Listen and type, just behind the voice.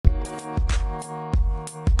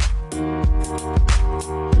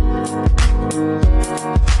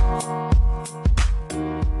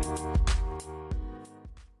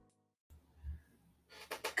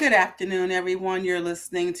Good afternoon, everyone. You're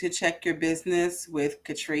listening to Check Your Business with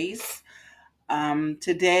Catrice.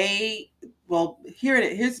 Today,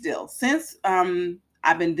 here's the deal. Since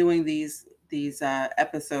I've been doing these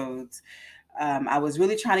episodes, I was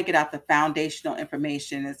really trying to get out the foundational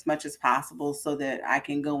information as much as possible so that I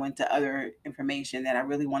can go into other information that I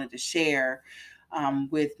really wanted to share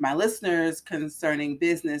with my listeners concerning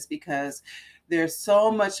business because there's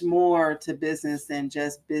so much more to business than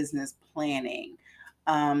just business planning.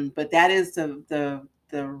 But that is the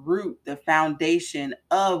root, the foundation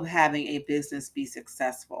of having a business be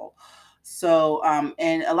successful. So,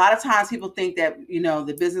 and a lot of times people think that,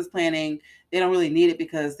 the business planning, they don't really need it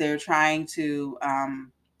because they're trying to,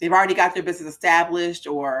 they've already got their business established,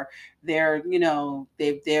 or they know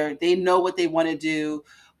what they want to do.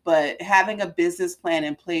 But having a business plan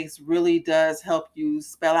in place really does help you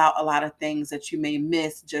spell out a lot of things that you may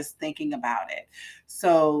miss just thinking about it.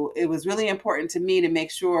 So it was really important to me to make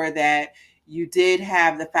sure that you did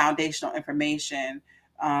have the foundational information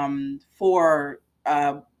for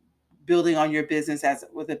building on your business as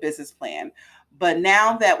with a business plan. But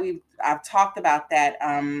now that I've talked about that,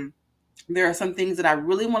 there are some things that I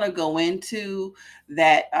really want to go into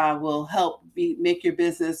that will help make your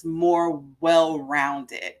business more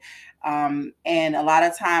well-rounded. And a lot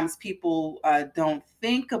of times people don't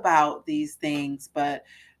think about these things, but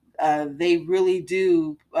they really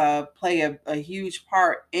do play a huge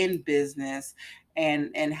part in business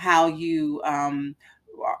and how you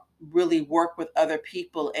really work with other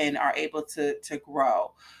people and are able to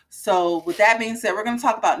grow. So, with that being said, we're going to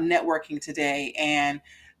talk about networking today. And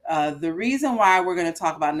the reason why we're going to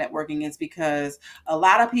talk about networking is because a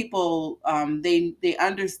lot of people they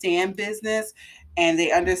understand business and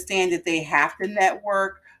they understand that they have to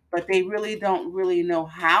network, but they really don't really know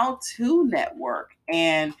how to network.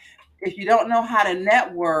 And if you don't know how to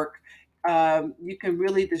network, you can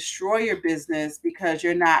really destroy your business because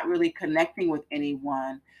you're not really connecting with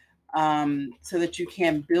anyone so that you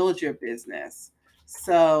can build your business.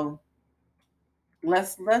 So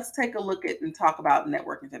let's take a look at and talk about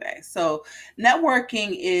networking today. So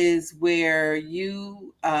networking is where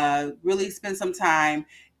you really spend some time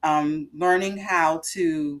learning how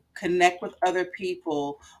to connect with other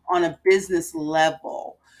people on a business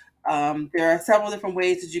level. There are several different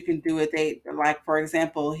ways that you can do it. They like, for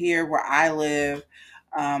example, here where I live,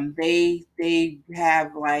 they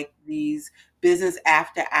have like these business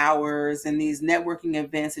after hours and these networking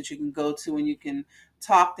events that you can go to, and you can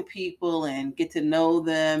talk to people and get to know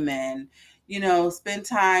them, and spend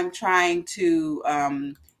time trying to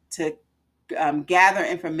gather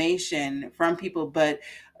information from people. But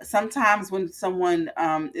sometimes when someone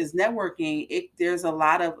is networking, there's a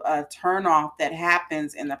lot of turnoff that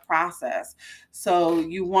happens in the process. So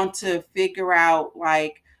you want to figure out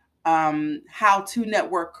like how to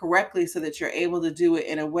network correctly so that you're able to do it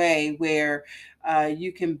in a way where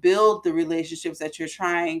you can build the relationships that you're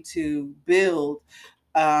trying to build,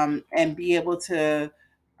 and be able to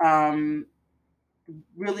um,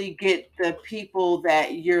 really get the people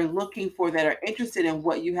that you're looking for that are interested in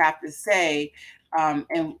what you have to say, and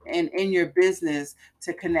in your business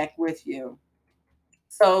to connect with you.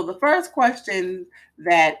 So the first question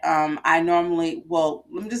that let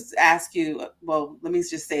me just ask you, let me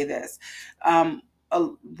just say this. Um,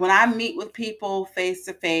 when I meet with people face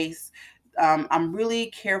to face, I'm really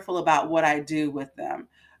careful about what I do with them,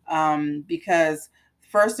 because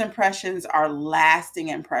first impressions are lasting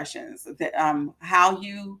impressions. How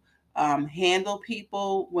you handle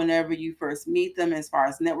people whenever you first meet them, as far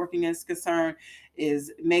as networking is concerned,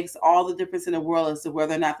 is makes all the difference in the world as to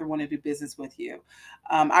whether or not they want to do business with you.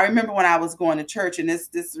 I remember when I was going to church, and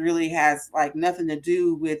this really has like nothing to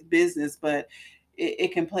do with business, but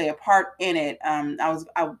it can play a part in it.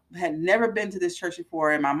 I had never been to this church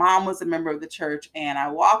before, and my mom was a member of the church, and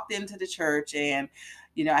I walked into the church, and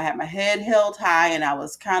I had my head held high, and I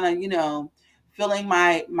was kind of feeling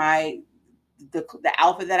my the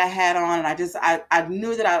outfit that I had on, and I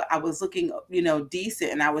knew that I was looking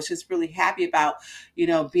decent, and I was just really happy about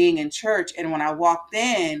being in church. And when I walked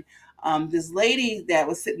in, this lady that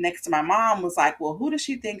was sitting next to my mom was like, "Well, who does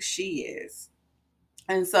she think she is?"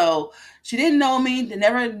 And so she didn't know me,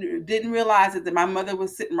 didn't realize that my mother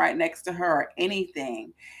was sitting right next to her or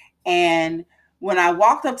anything. And when I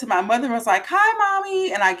walked up to my mother and was like, "Hi,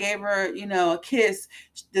 mommy," and I gave her, a kiss,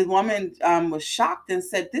 the woman was shocked and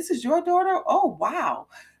said, "This is your daughter? Oh, wow.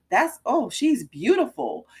 She's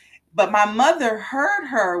beautiful." But my mother heard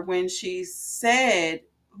her when she said,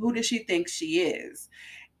 "Who does she think she is?"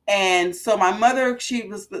 And so my mother, she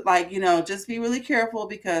was like, just be really careful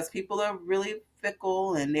because people are really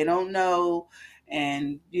fickle and they don't know.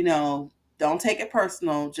 And, don't take it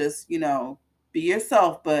personal. Just, be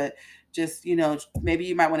yourself, but just, maybe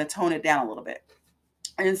you might want to tone it down a little bit.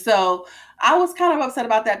 And so I was kind of upset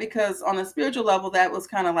about that because on a spiritual level, that was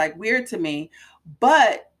kind of like weird to me.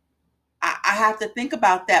 But I have to think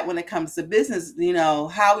about that when it comes to business,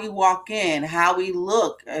 how we walk in, how we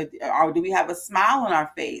look, or do we have a smile on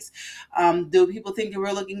our face? Do people think that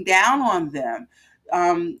we're looking down on them?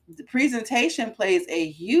 The presentation plays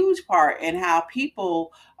a huge part in how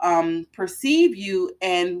people perceive you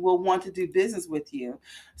and will want to do business with you.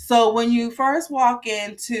 So when you first walk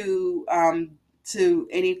into to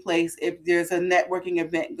any place, if there's a networking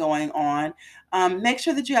event going on, make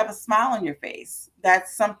sure that you have a smile on your face.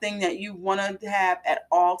 That's something that you want to have at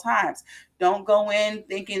all times. Don't go in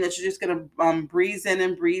thinking that you're just going to breeze in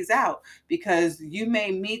and breeze out, because you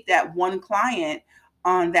may meet that one client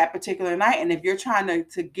on that particular night. And if you're trying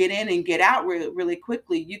to get in and get out really, really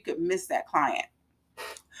quickly, you could miss that client.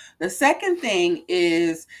 The second thing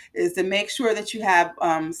is to make sure that you have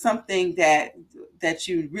something that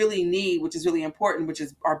you really need, which is really important, which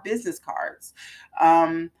is our business cards.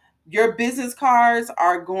 Your business cards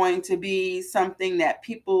are going to be something that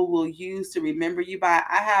people will use to remember you by.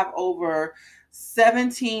 I have over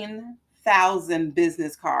 17,000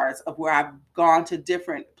 business cards of where I've gone to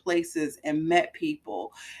different places and met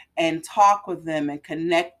people and talked with them and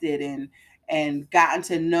connected and gotten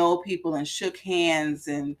to know people and shook hands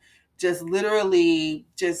and just literally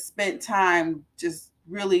just spent time just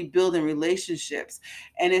really building relationships.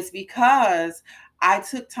 And it's because I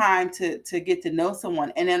took time to get to know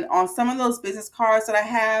someone. And then on some of those business cards that I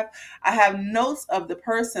have notes of the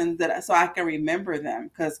person so I can remember them,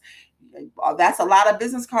 because that's a lot of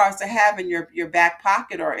business cards to have in your back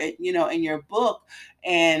pocket or in your book.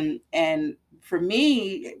 And for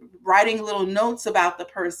me, writing little notes about the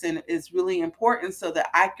person is really important so that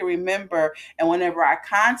I can remember, and whenever I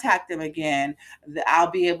contact them again, that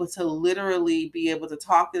I'll be able to literally be able to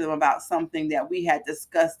talk to them about something that we had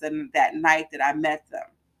discussed that night that I met them.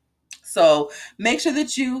 So make sure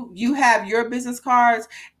that you have your business cards,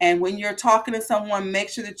 and when you're talking to someone, make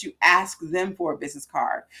sure that you ask them for a business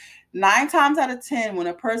card. 9 times out of 10, when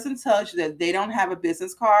a person tells you that they don't have a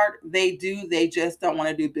business card, they do. They just don't want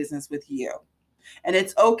to do business with you. And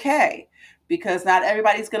it's okay, because not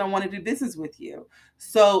everybody's going to want to do business with you.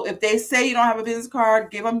 So if they say you don't have a business card,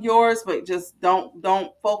 give them yours, but just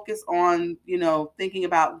don't focus on, thinking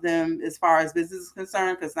about them as far as business is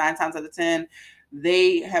concerned, because 9 times out of 10,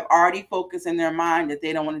 they have already focused in their mind that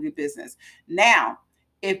they don't want to do business. Now,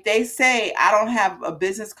 if they say, I don't have a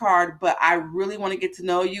business card, but I really want to get to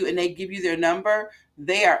know you, and they give you their number,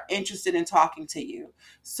 they are interested in talking to you.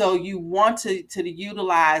 So you want to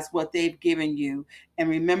utilize what they've given you, and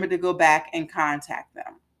remember to go back and contact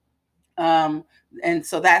them. And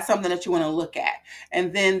so that's something that you want to look at.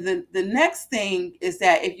 And then the next thing is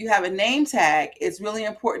that if you have a name tag, it's really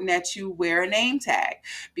important that you wear a name tag,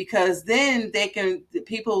 because then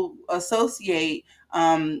people associate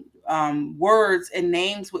words and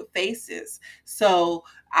names with faces. So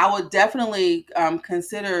I would definitely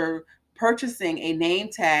consider purchasing a name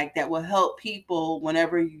tag that will help people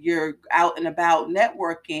whenever you're out and about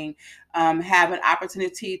networking, have an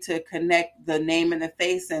opportunity to connect the name and the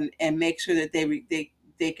face and make sure that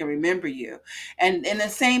they can remember you. And the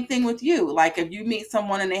same thing with you. Like if you meet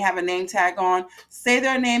someone and they have a name tag on, say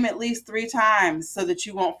their name at least 3 times so that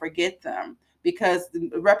you won't forget them, because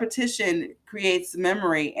repetition creates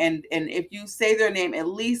memory. And if you say their name at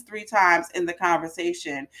least 3 times in the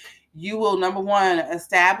conversation, you will, number one,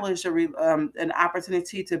 establish an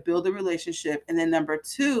opportunity to build a relationship. And then number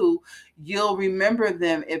two, you'll remember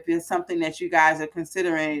them if it's something that you guys are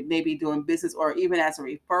considering, maybe doing business, or even as a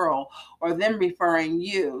referral, or them referring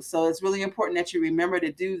you. So it's really important that you remember to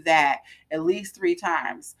do that at least 3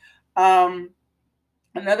 times.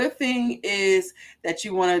 Another thing is that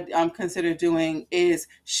you want to consider doing is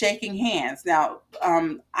shaking hands. Now,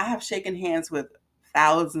 I have shaken hands with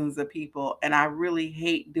thousands of people, and I really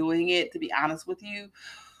hate doing it, to be honest with you.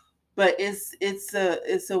 But it's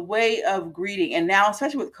a way of greeting, and now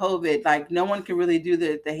especially with COVID, like no one can really do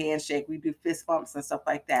the handshake. We do fist bumps and stuff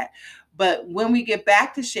like that. But when we get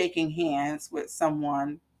back to shaking hands with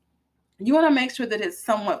someone, you want to make sure that it's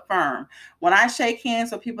somewhat firm. When I shake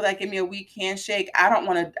hands with people that give me a weak handshake, I don't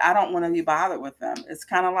want to be bothered with them. It's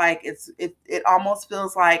kind of like it almost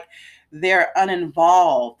feels like they're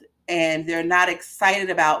uninvolved and they're not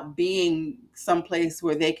excited about being someplace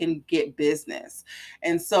where they can get business.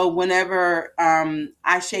 And so whenever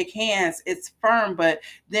I shake hands, it's firm, but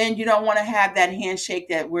then you don't want to have that handshake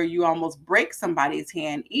that where you almost break somebody's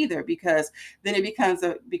hand either, because then it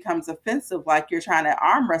becomes offensive, like you're trying to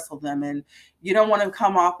arm wrestle them, and you don't want to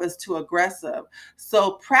come off as too aggressive.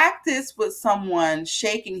 So practice with someone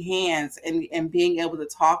shaking hands and being able to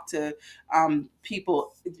talk to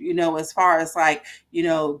people, as far as like,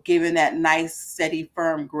 giving that nice, steady,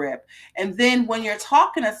 firm grip. And then when you're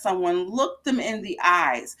talking to someone, look them in the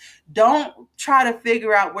eyes. Don't try to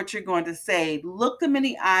figure out what you're going to say. Look them in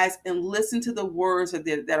the eyes and listen to the words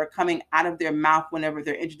that are coming out of their mouth whenever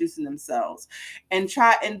they're introducing themselves. And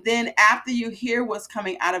then after you hear what's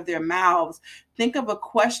coming out of their mouths, think of a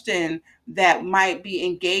question that might be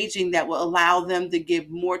engaging that will allow them to give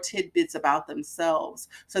more tidbits about themselves,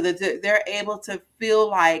 so that they're able to feel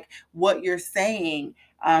like what you're saying,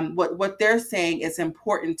 what they're saying is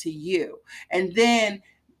important to you. And then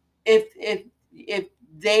if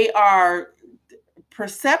they are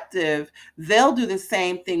perceptive, they'll do the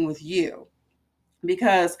same thing with you,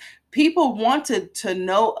 because people want to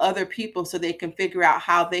know other people so they can figure out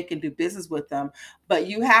how they can do business with them. But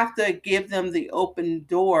you have to give them the open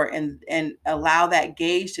door and allow that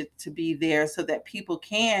gauge to be there, so that people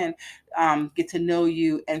can get to know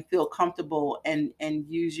you and feel comfortable and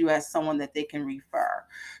use you as someone that they can refer.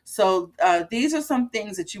 So these are some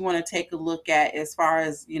things that you want to take a look at as far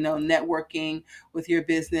as, networking with your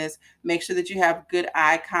business. Make sure that you have good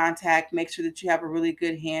eye contact. Make sure that you have a really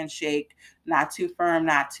good handshake, not too firm,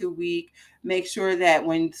 not too weak. Make sure that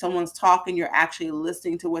when someone's talking, you're actually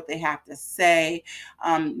listening to what they have to say.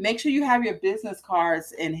 Make sure you have your business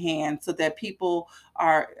cards in hand, so that people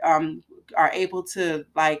are able to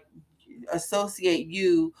like associate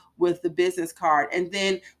you with the business card. And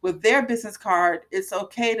then with their business card, it's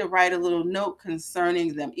okay to write a little note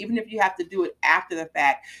concerning them. Even if you have to do it after the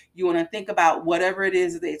fact, you want to think about whatever it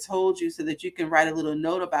is that they told you, so that you can write a little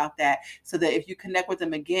note about that, so that if you connect with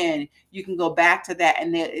them again, you can go back to that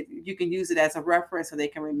and you can use it as a reference so they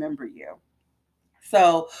can remember you.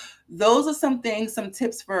 So those are some things, some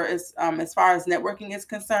tips for as far as networking is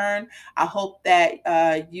concerned. I hope that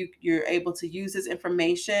you're able to use this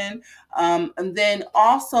information. And then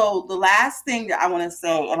also the last thing that I want to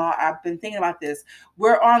say, and I've been thinking about this,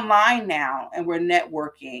 we're online now and we're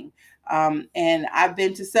networking. And I've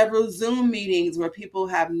been to several Zoom meetings where people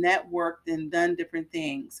have networked and done different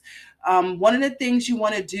things. One of the things you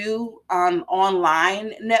want to do on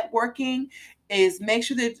online networking is make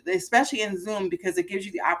sure that, especially in Zoom, because it gives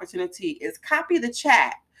you the opportunity, is copy the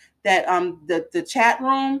chat, that the chat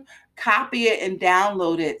room, copy it and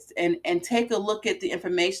download it, and take a look at the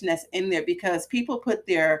information that's in there, because people put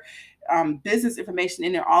their business information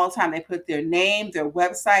in there all the time. They put their name, their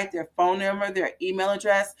website, their phone number, their email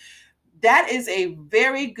address. That is a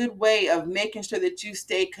very good way of making sure that you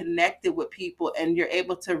stay connected with people and you're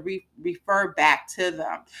able to refer back to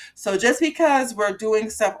them. So just because we're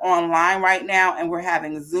doing stuff online right now and we're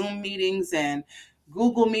having Zoom meetings and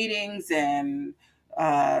Google meetings and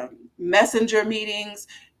Messenger meetings,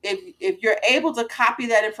 if you're able to copy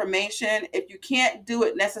that information, if you can't do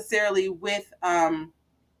it necessarily with the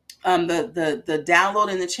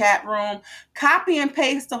download in the chat room, copy and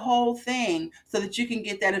paste the whole thing so that you can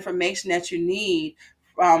get that information that you need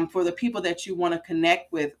for the people that you want to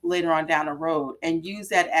connect with later on down the road, and use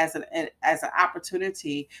that as an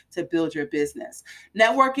opportunity to build your business.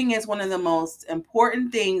 Networking is one of the most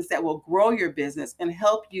important things that will grow your business and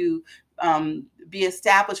help you be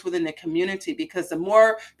established within the community, because the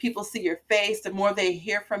more people see your face, the more they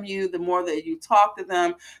hear from you, the more that you talk to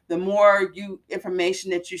them, the more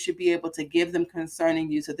information that you should be able to give them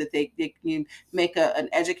concerning you, so that they can make an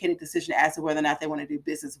educated decision as to whether or not they want to do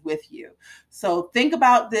business with you. So think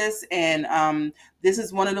about this, and this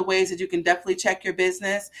is one of the ways that you can definitely check your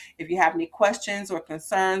business. If you have any questions or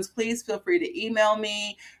concerns, please feel free to email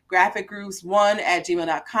me,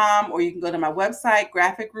 graphicgrooves1@gmail.com, or you can go to my website,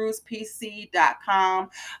 graphicgroovespc.com.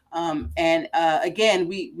 And again,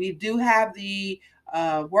 we do have the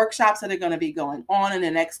workshops that are going to be going on in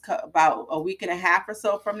the next about a week and a half or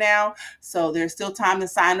so from now. So there's still time to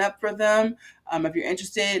sign up for them. If you're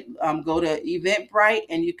interested, go to Eventbrite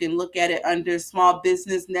and you can look at it under small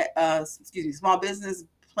business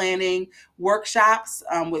planning workshops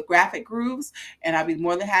with Graphic Grooves, and I'll be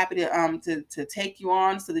more than happy to take you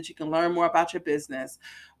on so that you can learn more about your business.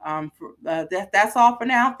 That's all for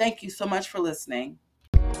now. Thank you so much for listening.